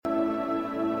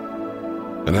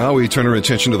And now we turn our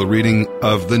attention to the reading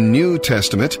of the New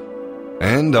Testament,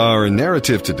 and our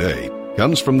narrative today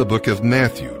comes from the book of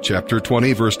Matthew, chapter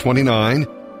 20, verse 29.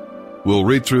 We'll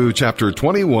read through chapter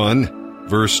 21,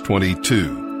 verse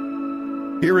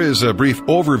 22. Here is a brief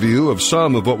overview of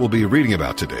some of what we'll be reading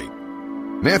about today.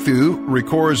 Matthew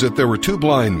records that there were two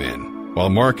blind men, while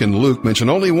Mark and Luke mention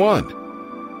only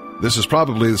one. This is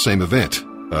probably the same event,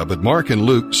 but Mark and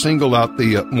Luke single out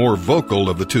the more vocal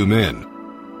of the two men.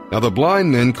 Now the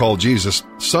blind men called Jesus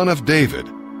Son of David,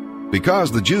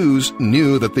 because the Jews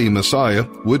knew that the Messiah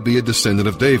would be a descendant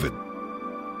of David.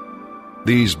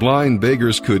 These blind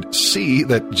beggars could see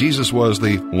that Jesus was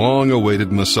the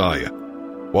long-awaited Messiah,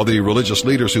 while the religious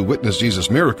leaders who witnessed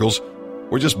Jesus' miracles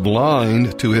were just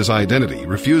blind to his identity,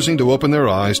 refusing to open their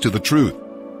eyes to the truth.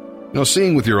 Now,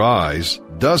 seeing with your eyes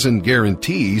doesn't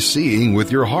guarantee seeing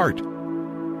with your heart.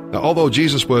 Now, although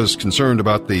Jesus was concerned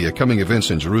about the coming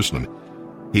events in Jerusalem,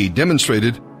 he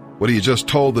demonstrated what he had just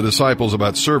told the disciples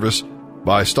about service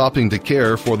by stopping to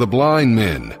care for the blind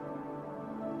men.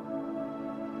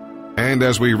 And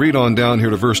as we read on down here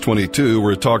to verse 22,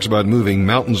 where it talks about moving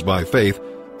mountains by faith,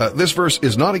 this verse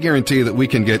is not a guarantee that we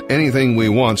can get anything we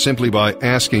want simply by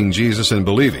asking Jesus and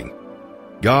believing.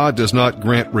 God does not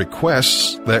grant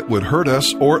requests that would hurt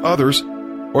us or others,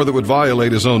 or that would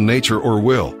violate his own nature or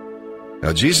will.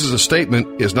 Now, Jesus'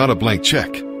 statement is not a blank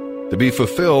check. To be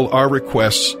fulfilled, our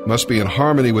requests must be in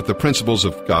harmony with the principles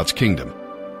of God's kingdom.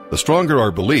 The stronger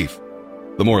our belief,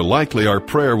 the more likely our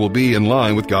prayer will be in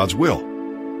line with God's will.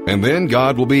 And then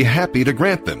God will be happy to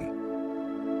grant them.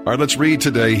 All right, let's read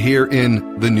today here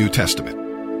in the New Testament.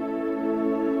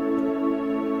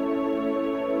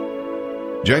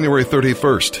 January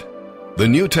 31st, the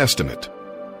New Testament.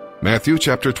 Matthew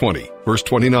chapter 20, verse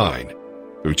 29,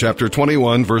 through chapter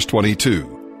 21, verse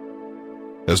 22.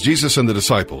 As Jesus and the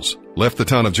disciples left the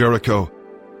town of Jericho,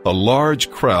 a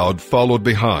large crowd followed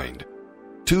behind.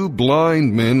 Two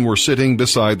blind men were sitting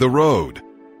beside the road.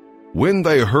 When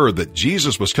they heard that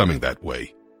Jesus was coming that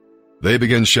way, they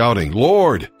began shouting,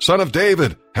 "Lord, Son of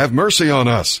David, have mercy on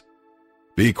us."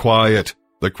 "Be quiet,"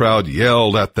 the crowd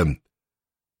yelled at them.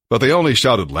 But they only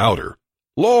shouted louder,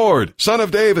 "Lord, Son of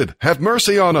David, have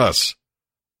mercy on us."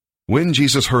 When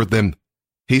Jesus heard them,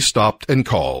 he stopped and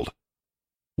called,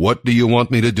 "What do you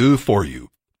want me to do for you?"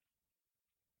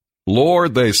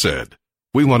 "Lord," they said,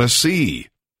 "we want to see."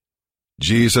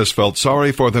 Jesus felt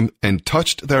sorry for them and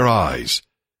touched their eyes.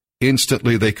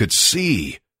 Instantly they could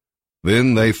see.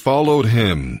 Then they followed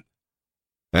him.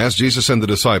 As Jesus and the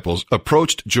disciples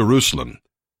approached Jerusalem,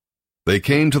 they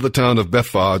came to the town of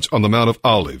Bethphage on the Mount of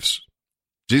Olives.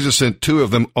 Jesus sent two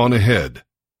of them on ahead.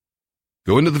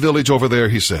 "Go into the village over there,"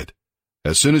 he said.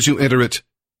 "As soon as you enter it,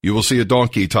 you will see a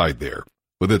donkey tied there,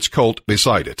 with its colt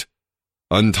beside it.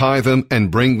 Untie them and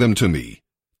bring them to me.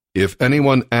 If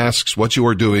anyone asks what you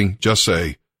are doing, just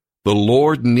say, 'The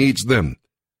Lord needs them,'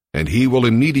 and he will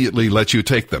immediately let you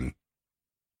take them."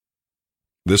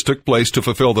 This took place to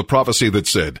fulfill the prophecy that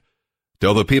said,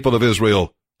 "Tell the people of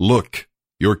Israel, look,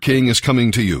 your king is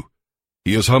coming to you.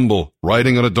 He is humble,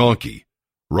 riding on a donkey,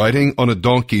 riding on a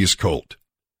donkey's colt."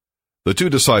 The two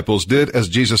disciples did as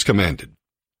Jesus commanded.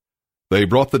 They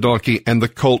brought the donkey and the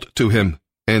colt to him,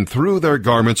 and threw their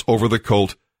garments over the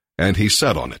colt, and he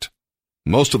sat on it.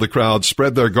 Most of the crowd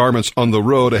spread their garments on the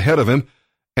road ahead of him,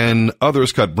 and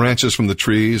others cut branches from the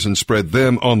trees and spread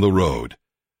them on the road.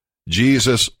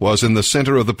 Jesus was in the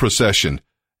center of the procession,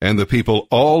 and the people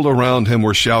all around him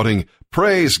were shouting,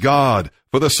 "Praise God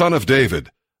for the Son of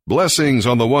David! Blessings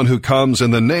on the one who comes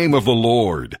in the name of the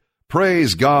Lord!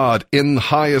 Praise God in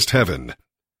highest heaven!"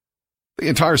 The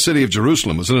entire city of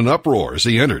Jerusalem was in an uproar as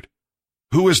he entered.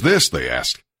 "Who is this?" they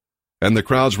asked. And the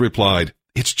crowds replied,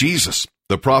 "It's Jesus,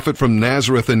 the prophet from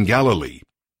Nazareth in Galilee."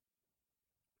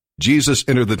 Jesus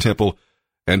entered the temple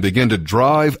and began to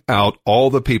drive out all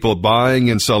the people buying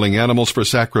and selling animals for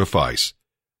sacrifice.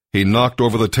 He knocked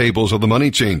over the tables of the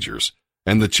money changers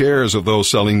and the chairs of those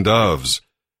selling doves.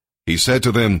 He said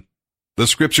to them, "The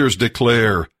scriptures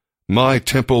declare, 'My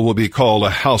temple will be called a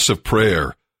house of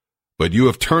prayer,' but you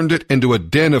have turned it into a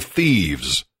den of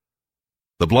thieves."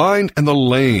 The blind and the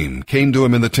lame came to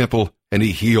him in the temple, and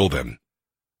he healed them.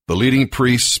 The leading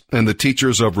priests and the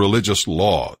teachers of religious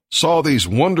law saw these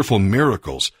wonderful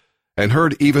miracles and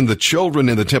heard even the children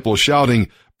in the temple shouting,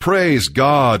 "Praise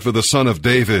God for the Son of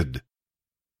David."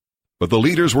 But the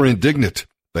leaders were indignant.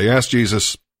 They asked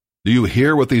Jesus, "Do you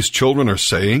hear what these children are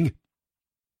saying?"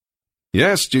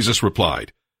 "Yes," Jesus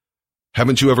replied.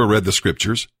 "Haven't you ever read the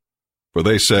scriptures? For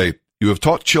they say, 'You have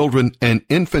taught children and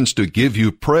infants to give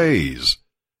you praise.'"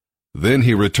 Then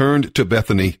he returned to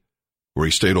Bethany, where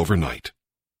he stayed overnight.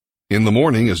 In the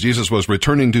morning, as Jesus was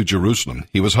returning to Jerusalem,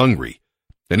 he was hungry,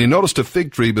 and he noticed a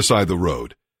fig tree beside the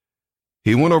road.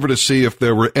 He went over to see if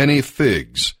there were any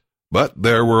figs, but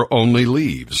there were only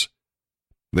leaves.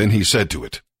 Then he said to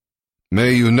it,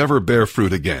 "May you never bear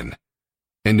fruit again."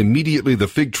 And immediately the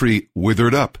fig tree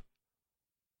withered up.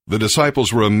 The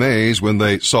disciples were amazed when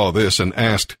they saw this and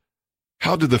asked,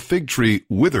 "How did the fig tree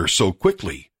wither so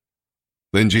quickly?"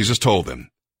 Then Jesus told them,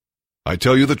 "I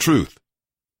tell you the truth.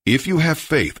 If you have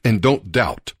faith and don't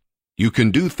doubt, you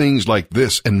can do things like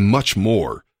this and much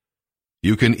more.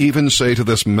 You can even say to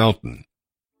this mountain,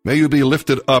 'May you be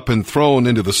lifted up and thrown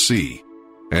into the sea,'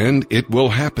 and it will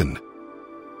happen.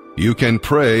 You can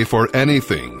pray for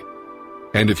anything,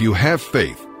 and if you have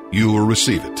faith, you will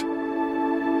receive it."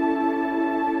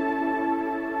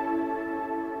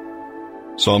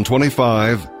 Psalm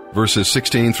 25, verses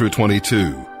 16 through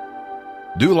 22.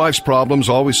 Do life's problems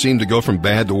always seem to go from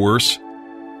bad to worse?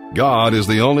 God is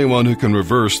the only one who can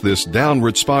reverse this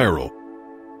downward spiral.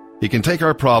 He can take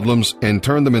our problems and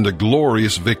turn them into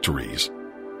glorious victories.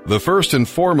 The first and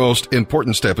foremost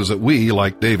important step is that we,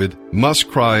 like David,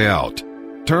 must cry out,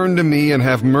 "Turn to me and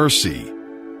have mercy."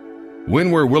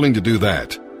 When we're willing to do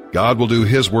that, God will do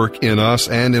His work in us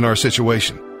and in our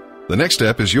situation. The next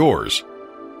step is yours.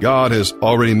 God has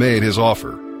already made His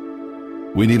offer.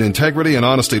 We need integrity and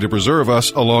honesty to preserve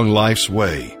us along life's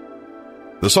way.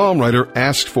 The psalm writer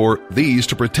asks for these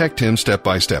to protect him step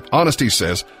by step. Honesty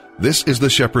says, "This is the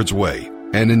shepherd's way,"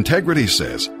 and integrity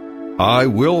says, "I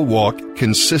will walk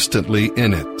consistently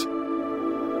in it."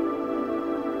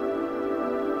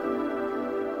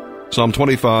 Psalm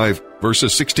 25,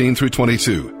 verses 16 through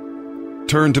 22.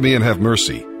 Turn to me and have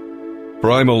mercy,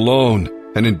 for I am alone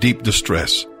and in deep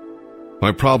distress.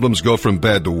 My problems go from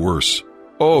bad to worse.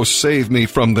 Oh, save me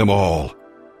from them all.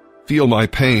 Feel my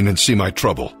pain and see my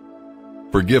trouble.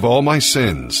 Forgive all my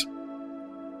sins.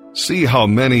 See how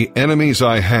many enemies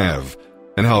I have,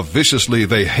 and how viciously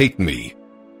they hate me.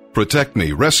 Protect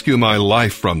me, rescue my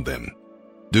life from them.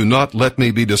 Do not let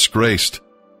me be disgraced,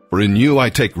 for in you I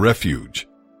take refuge.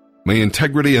 May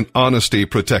integrity and honesty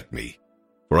protect me,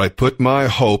 for I put my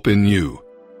hope in you.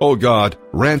 O God,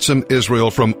 ransom Israel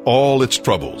from all its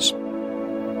troubles.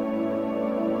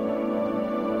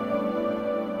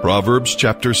 Proverbs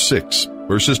chapter 6,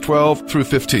 verses 12 through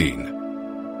 15.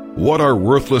 What are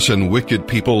worthless and wicked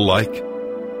people like?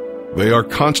 They are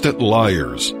constant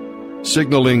liars,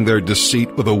 signaling their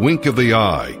deceit with a wink of the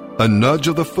eye, a nudge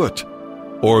of the foot,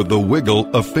 or the wiggle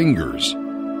of fingers.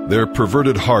 Their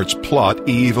perverted hearts plot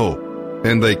evil,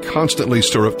 and they constantly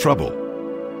stir up trouble.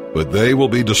 But they will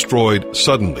be destroyed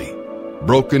suddenly,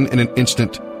 broken in an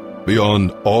instant,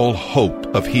 beyond all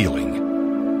hope of healing.